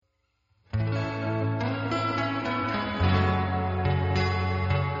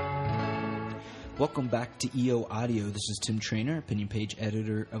Welcome back to EO Audio. This is Tim Trainer, opinion page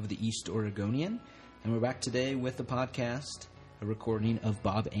editor of the East Oregonian, and we're back today with a podcast, a recording of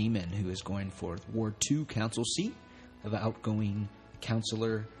Bob Amon, who is going for Ward 2 council seat of outgoing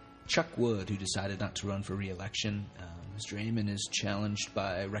councilor Chuck Wood, who decided not to run for re-election. Mr. Amon is challenged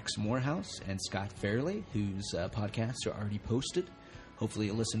by Rex Morehouse and Scott Fairley, whose podcasts are already posted. Hopefully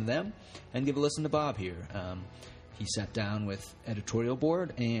you'll listen to them and give a listen to Bob here. He sat down with editorial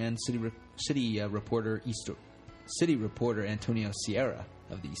board and city reporter Antonio Sierra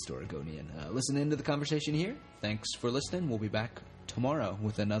of the East Oregonian. Listen into the conversation here. Thanks for listening. We'll be back tomorrow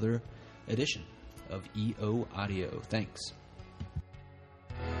with another edition of EO Audio. Thanks.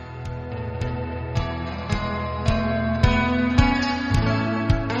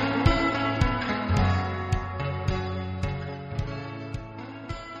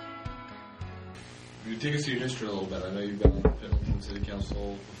 Take us through your history a little bit. I know you've been on Pendleton City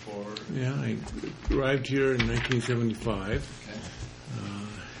Council before. Yeah, I arrived here in 1975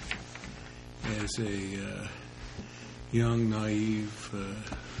 as a young, naive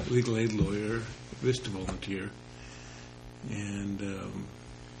legal aid lawyer, VISTA volunteer, and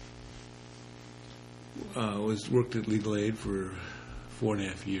worked at legal aid for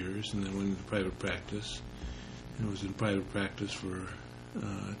 4.5 years, and then went into private practice, and was in private practice for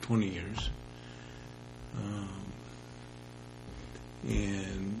 20 years.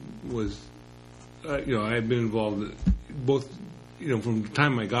 And was, I've been involved both, from the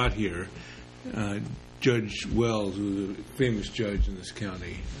time I got here, Judge Wells, who was a famous judge in this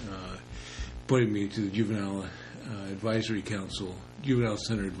county, appointed me to the Juvenile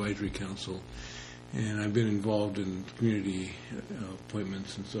Center Advisory Council, and I've been involved in community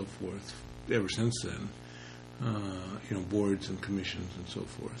appointments and so forth ever since then, boards and commissions and so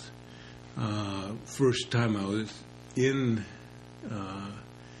forth. First time I was in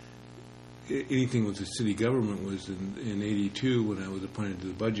anything with the city government was in 82 when I was appointed to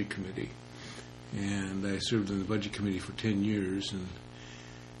the Budget Committee. And I served in the Budget Committee for 10 years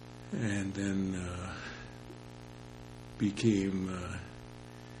and then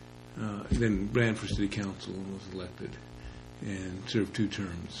then ran for city council and was elected and served 2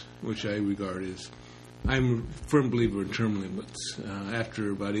 terms, which I regard as, I'm a firm believer in term limits. After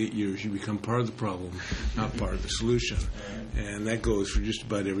about 8 years, you become part of the problem, not part of the solution. And that goes for just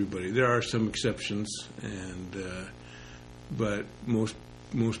about everybody. There are some exceptions, but most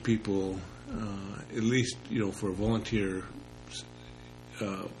people, at least for a volunteer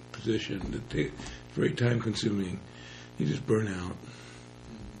position, it's very time consuming. You just burn out,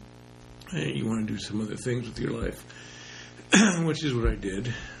 and you want to do some other things with your life, which is what I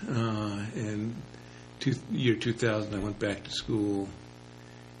did. And year 2000, I went back to school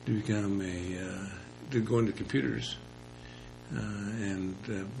to become to go into computers, and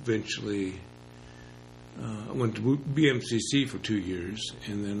eventually I went to BMCC for 2 years,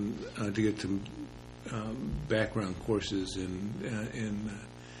 and then to get some background courses in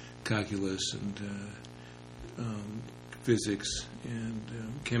calculus and physics and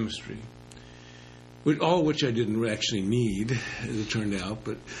chemistry. All of which I didn't actually need, as it turned out,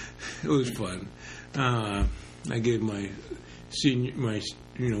 but it was fun. I gave my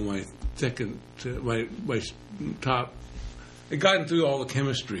top. I gotten through all the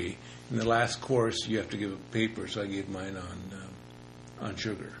chemistry. In the last course, you have to give a paper, so I gave mine on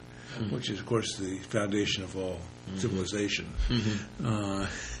sugar, which is, of course, the foundation of all civilization.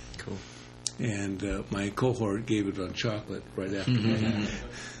 Cool. And my cohort gave it on chocolate right after that.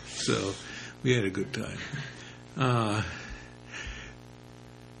 So we had a good time.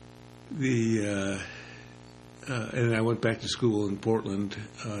 And I went back to school in Portland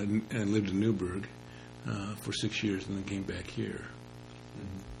and lived in Newburgh for 6 years, and then came back here.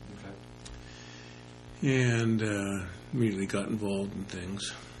 Okay. And immediately got involved in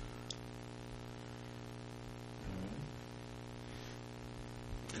things.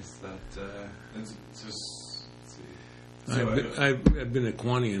 Is that it's just? I've been a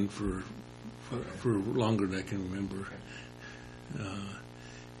Quanian for longer than I can remember. Okay.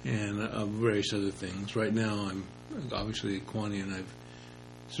 And various other things. Right now, I'm obviously a Quanian. I've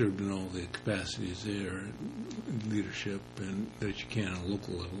served in all the capacities there, leadership, and that you can on a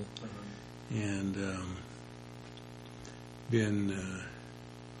local level. And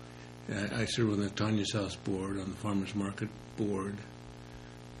I serve on the Tanya's House board, on the Farmers Market board.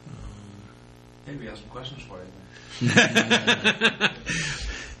 Maybe I have some questions for you then.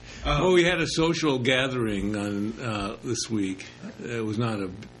 We had a social gathering on this week. It was not a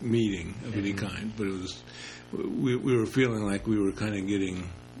meeting of any kind, but it was. We were feeling like we were kind of getting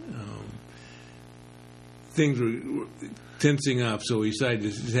things were tensing up, so we decided to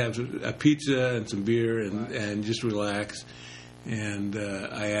just have a pizza and some beer and just relax. And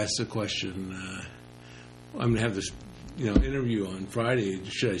I asked the question, I'm going to have this interview on Friday.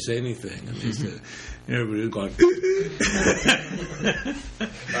 Should I say anything? And they said, everybody was going,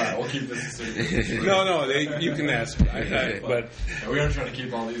 all right, we'll keep this a secret. No, you can ask. But we are trying to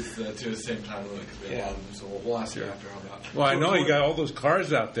keep all these to the same time limit because we have a lot of them. So we'll ask you after how about. Well, I know you got all those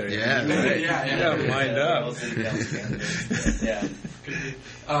cars out there. Yeah, right. Lined up. Yeah.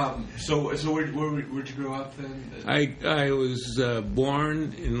 So where'd you grow up then? I was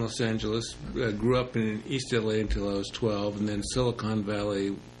born in Los Angeles. Grew up in East LA until I was 12, and then Silicon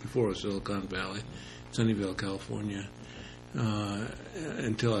Valley, before it was Silicon Valley, Sunnyvale, California,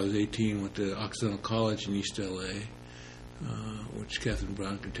 until I was 18. Went to Occidental College in East LA, which Catherine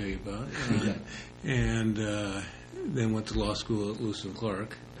Brown can tell you about, and then went to law school at Lewis and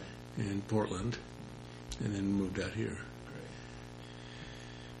Clark in Portland, and then moved out here.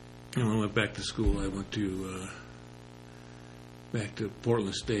 And when I went back to school, I went to back to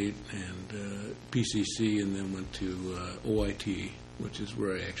Portland State and PCC, and then went to OIT, which is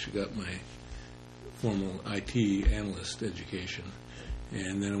where I actually got my formal IT analyst education.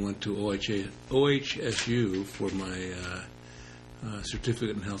 And then I went to OHSU for my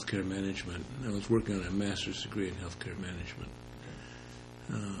certificate in healthcare management. I was working on a master's degree in healthcare management.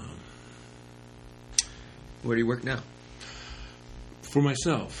 Where do you work now? For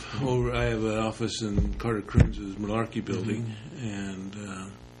myself. I have an office in Carter Kearns' Malarkey building, and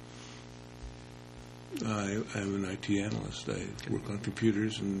I'm an IT analyst. I work on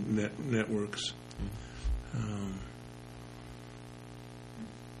computers and networks.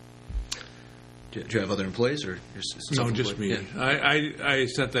 Do you have other employees or No, just me. Yeah. I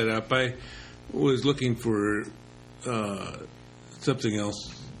set that up. I was looking for something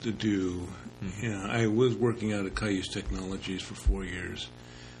else to do. I was working out at Cayuse Technologies for 4 years.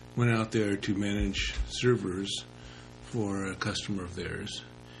 Went out there to manage servers for a customer of theirs,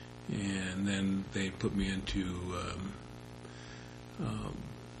 and then they put me into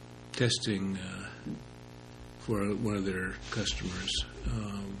testing for one of their customers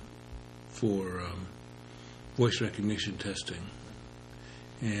for voice recognition testing.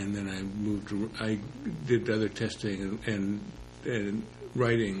 And then I did other testing and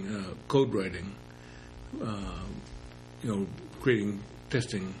writing, code writing, creating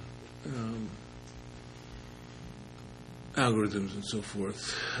testing algorithms and so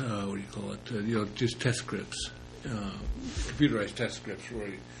forth. What do you call it? Just test scripts, computerized test scripts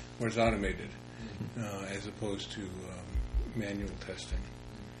where it's automated, as opposed to manual testing.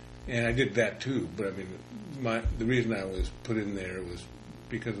 And I did that too, but I mean, the reason I was put in there was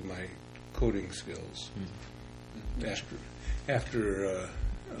because of my coding skills. After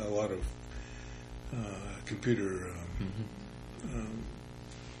a lot of computer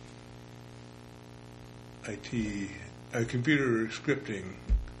IT, computer scripting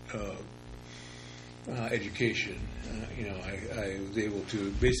education, I was able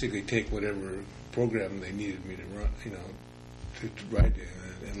to basically take whatever program they needed me to run, to write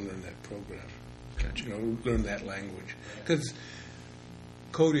in and learn that program. Gotcha. Learn that language. Because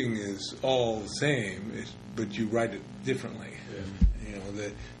coding is all the same, but you write it differently. Yeah.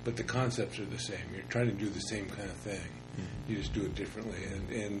 But the concepts are the same. You're trying to do the same kind of thing. You just do it differently,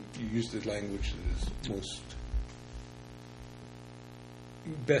 and you use the language that is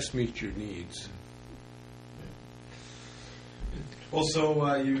best meets your needs. Well,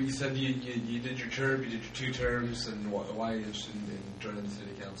 so you said you did your term, you did your 2 terms, and why are you interested in joining the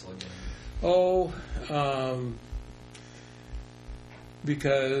city council again?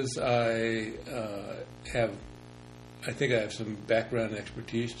 Because I think I have some background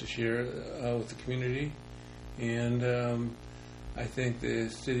expertise to share with the community, and I think the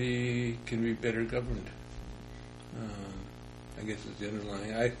city can be better governed. I guess is the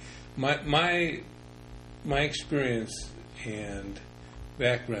underlying. My experience and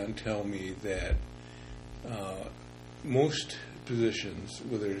background tell me that most positions,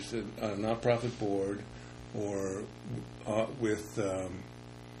 whether it's a nonprofit board or with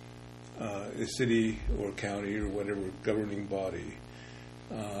a city or county or whatever governing body,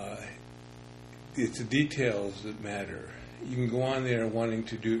 it's the details that matter. You can go on there wanting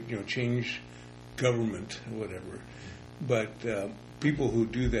to do, change government or whatever, but people who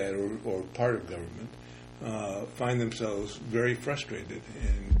do that or part of government find themselves very frustrated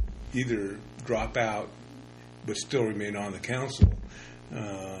and either drop out but still remain on the council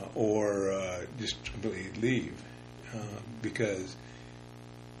or just completely leave because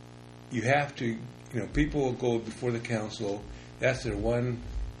you have to, people will go before the council. That's their one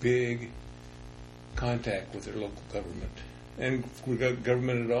big contact with their local government and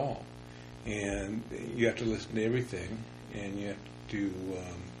government at all. And you have to listen to everything, and you have to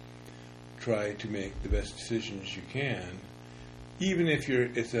try to make the best decisions you can, even if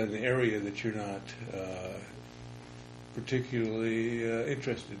it's an area that you're not particularly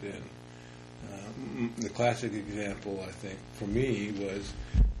interested in. The classic example, I think, for me was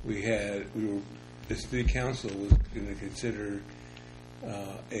the city council was going to consider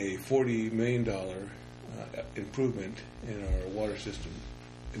a $40 million improvement in our water system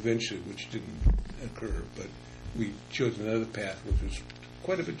eventually, which didn't occur, but we chose another path which was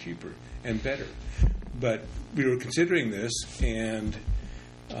quite a bit cheaper and better. But we were considering this, and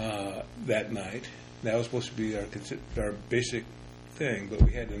that night, that was supposed to be our basic thing, but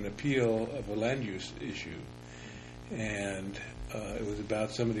we had an appeal of a land use issue, and it was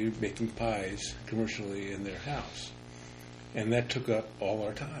about somebody making pies commercially in their house, and that took up all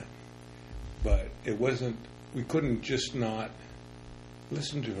our time. But it wasn't, we couldn't just not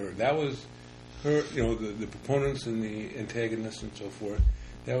listen to her. That was her, the proponents and the antagonists and so forth,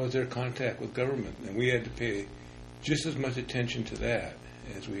 that was their contact with government, and we had to pay just as much attention to that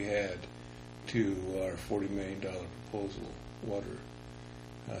as we had to our $40 million proposal, water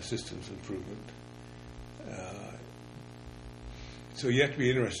systems improvement. So you have to be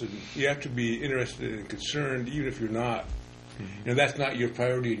interested. You have to be interested and concerned, even if you're not. That's not your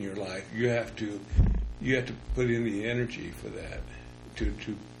priority in your life. You have to put in the energy for that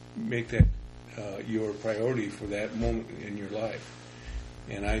to make that your priority for that moment in your life.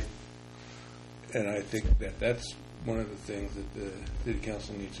 And I think that's one of the things that the city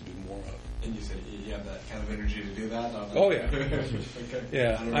council needs to do more of. And you said you have that kind of energy to do that? Oh yeah, okay.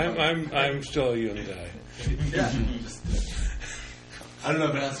 Yeah. I'm still a young guy. Yeah. I don't know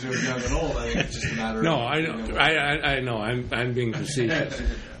if it has to do with young and old. I think it's just a matter of... No, I know. I know. I'm being facetious.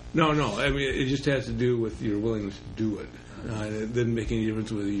 No. I mean, it just has to do with your willingness to do it. It doesn't make any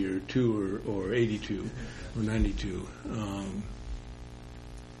difference whether you're 2 or 82 or 92.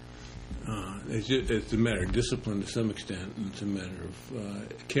 It's a matter of discipline to some extent, and it's a matter of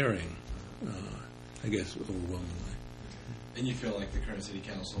caring, I guess, overwhelmingly. And you feel like the current city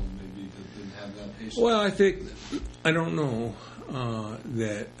council maybe didn't have that patience? Well, I don't know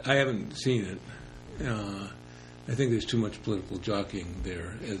that I haven't seen it. I think there's too much political jockeying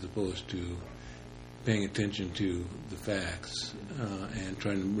there as opposed to paying attention to the facts and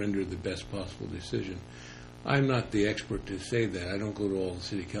trying to render the best possible decision. I'm not the expert to say that. I don't go to all the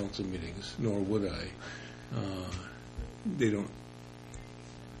city council meetings, nor would I. They don't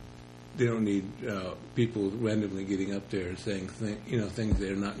need people randomly getting up there saying things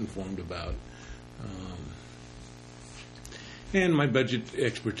they're not informed about. And my budget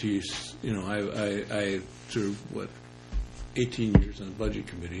expertise, I served 18 years on the budget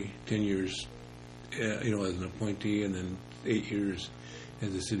committee, 10 years, as an appointee, and then 8 years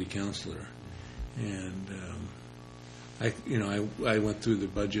as a city councilor. And I went through the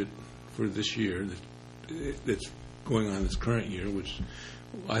budget for this year that's going on this current year, which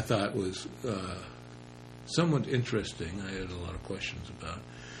I thought was somewhat interesting. I had a lot of questions about,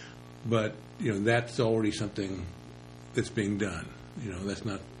 but that's already something that's being done. That's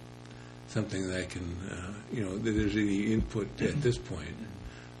not something that I can that there's any input at this point.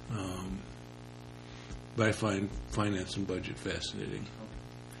 But I find finance and budget fascinating.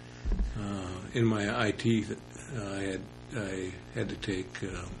 In my IT, I had to take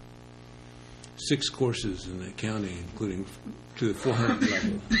 6 courses in accounting, including to the 400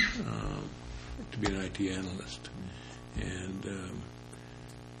 level, to be an IT analyst. And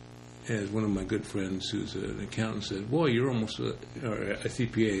as one of my good friends, who's an accountant, said, "Boy, you're almost or a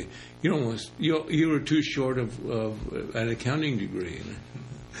CPA. You were too short of an accounting degree." And,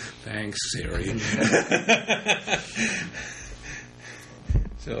 thanks, Sari.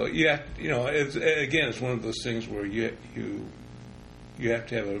 So it's one of those things where you have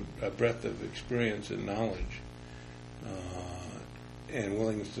to have a breadth of experience and knowledge and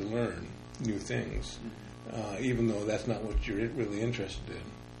willingness to learn new things, even though that's not what you're really interested in.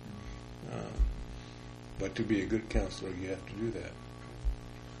 But to be a good counselor, you have to do that.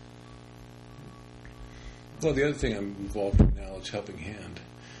 Well, the other thing I'm involved in now is Helping Hand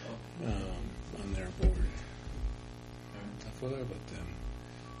on their board. I forgot about them.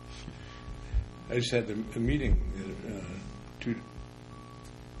 I just had a meeting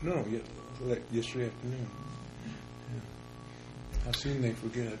yesterday afternoon. Yeah. How soon they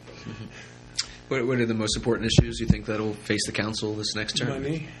forget. What are the most important issues you think that'll face the council this next term?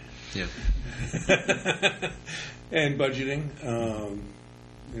 Money. Yeah. And budgeting.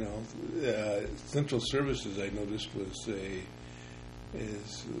 Central services, I noticed, was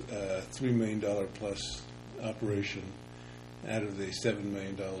is a $3 million plus operation out of the $7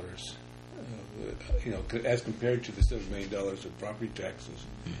 million, as compared to the $7 million of property taxes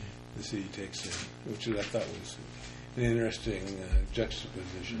the city takes in, which I thought was an interesting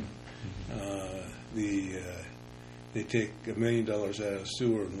juxtaposition. They take $1 million out of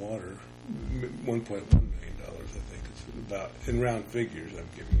sewer and water, $1.1 million, I think it's about, in round figures I'm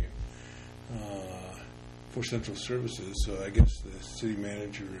giving you, for central services. So I guess the city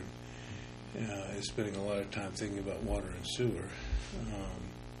manager is spending a lot of time thinking about water and sewer.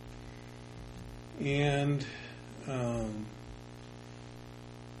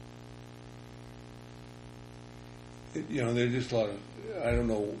 There's just a lot of, I don't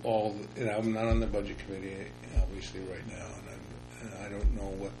know all, I'm not on the budget committee, obviously, right now, and I don't know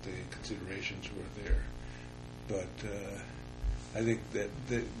what the considerations were there. But I think that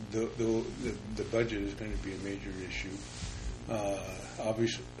the budget is going to be a major issue.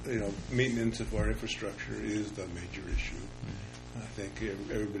 Obviously, maintenance of our infrastructure is the major issue. I think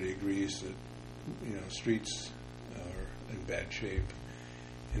everybody agrees that, streets are in bad shape.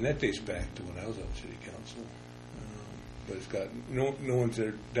 And that dates back to when I was on city council. But it's got no one's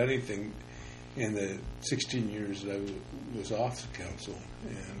ever done anything in the 16 years that I was off the council,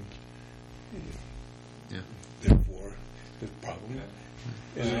 and therefore the problem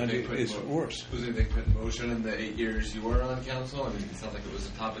is worse. Was anything put in motion in the 8 years you were on council? I mean, it sounds like it was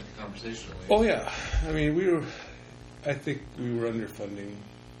a topic of conversation. Oh yeah, I mean I think we were underfunding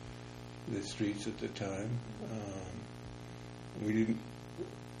the streets at the time. We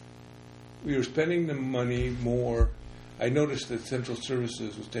were spending the money more. I noticed that Central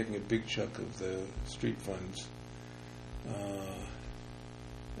Services was taking a big chunk of the street funds.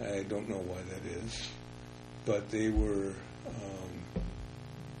 I don't know why that is, but they were.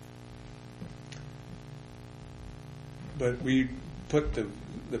 But we put the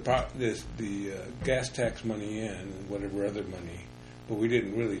gas tax money in and whatever other money, but we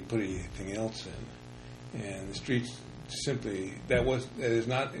didn't really put anything else in. And the streets simply that is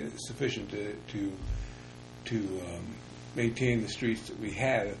not sufficient to maintain the streets that we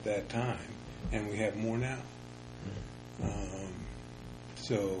had at that time, and we have more now.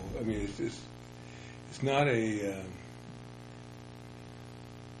 So I mean, it's not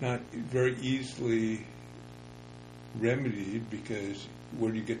not very easily remedied, because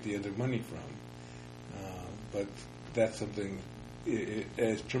where do you get the other money from? But that's something,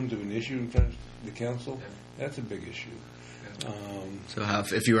 as terms of an issue in front of the council, that's a big issue. So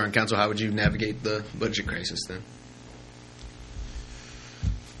if you were on council, how would you navigate the budget crisis then?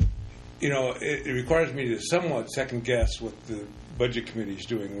 It requires me to somewhat second guess what the budget committee is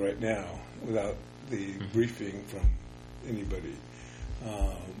doing right now without the briefing from anybody.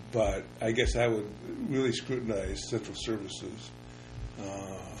 But I guess I would really scrutinize central services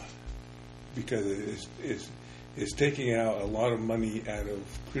because it's taking out a lot of money out of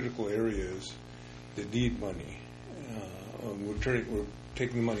critical areas that need money. We're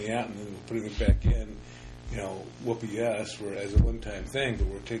taking the money out and then we're putting it back in. Whoopee us as a one-time thing, but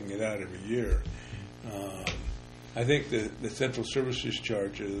we're taking it out every year. I think the central services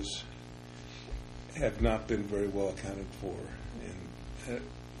charges have not been very well accounted for, and at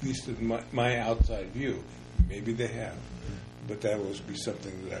least in my outside view. Maybe they have, but that would be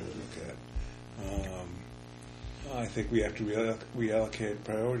something that I would look at. I think we have to reallocate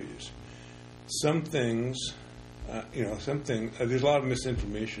priorities. Some things, there's a lot of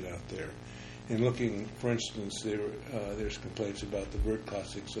misinformation out there. And looking, for instance, there's complaints about the vert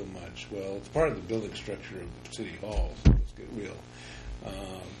costing so much. Well, it's part of the building structure of the city hall, so let's get real.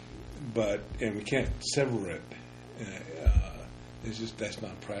 And we can't sever it. That's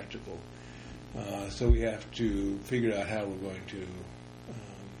not practical. So we have to figure out how we're going to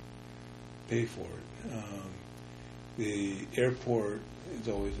pay for it. The airport is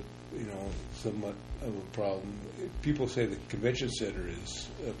always, somewhat of a problem. People say the convention center is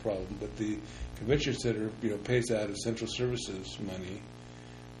a problem, but the convention center, pays out of central services money,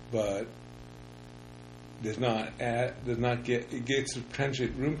 but does not get. It gets a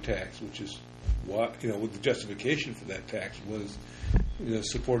transient room tax, which is what with the justification for that tax was,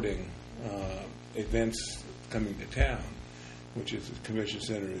 supporting events coming to town, which is the convention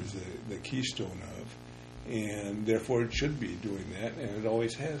center is the keystone of, and therefore it should be doing that, and it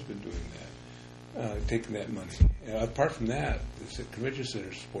always has been doing that. Taking that money. Apart from that, the convention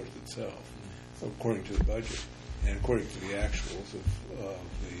center supports itself according to the budget and according to the actuals of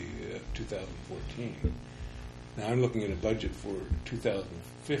the 2014. Now I'm looking at a budget for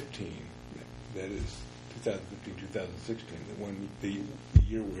 2015, that is 2015-2016, the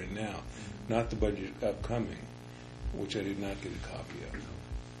year we're in now, not the budget upcoming. which I did not get a copy of.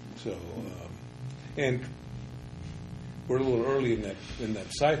 So, and we're a little early in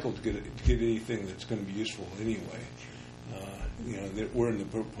that cycle to get anything that's going to be useful anyway. We're in the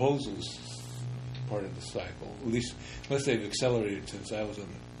proposals part of the cycle, at least unless they've accelerated since I was on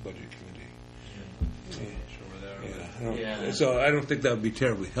the budget committee. So I don't think that would be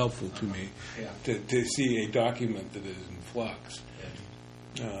terribly helpful to me to see a document that is in flux.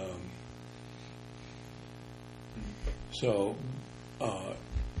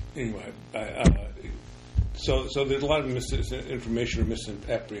 Anyway, so there's a lot of misinformation or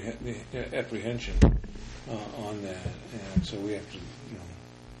misapprehension on that, and so we have to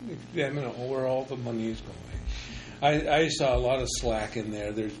examine where all the money is going. I saw a lot of slack in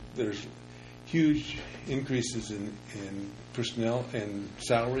there. There's huge increases in personnel and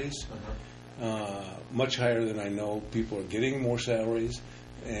salaries, much higher than I know. People are getting more salaries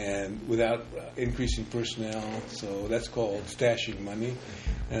and without increasing personnel, so that's called stashing money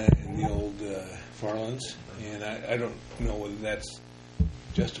in the old parlance. And I don't know whether that's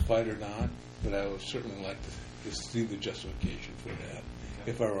justified or not, but I would certainly like to see the justification for that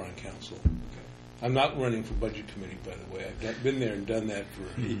if I were on council. I'm not running for budget committee, by the way. I've been there and done that for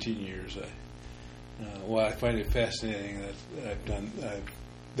 18 years. I find it fascinating that I've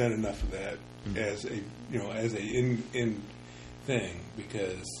done enough of that as a in thing,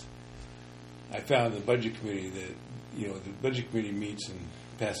 because I found the budget committee that the budget committee meets and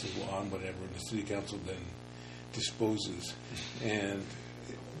passes law and whatever, and the city council then disposes, and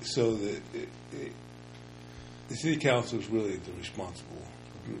so the city council is really the responsible.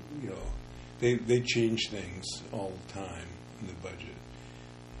 They change things all the time in the budget,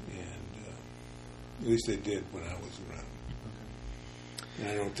 and at least they did when I was around. And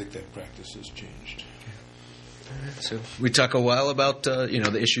I don't think that practice has changed. So we talk a while about the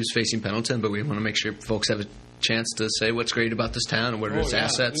issues facing Pendleton, but we want to make sure folks have a chance to say what's great about this town and what are its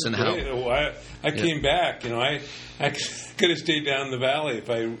assets and how. I came back. I could have stayed down in the valley if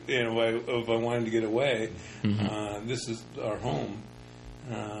I wanted to get away. Mm-hmm. This is our home,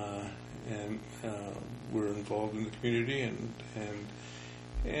 and we're involved in the community, and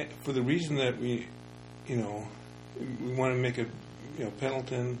for the reason that we want to make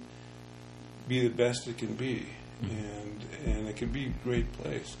Pendleton be the best it can be, and it can be a great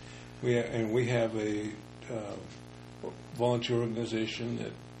place. We have a volunteer organization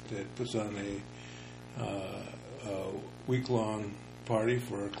that puts on a week-long party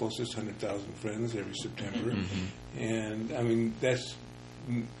for our closest 100,000 friends every September, and I mean that's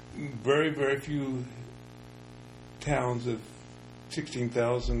very, very few towns of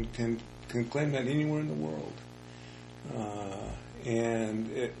 16,000 can claim that anywhere in the world.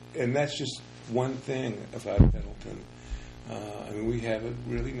 And that's just one thing about Pendleton. We have a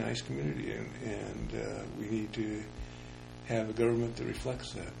really nice community, and we need to have a government that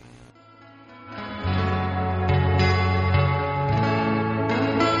reflects that.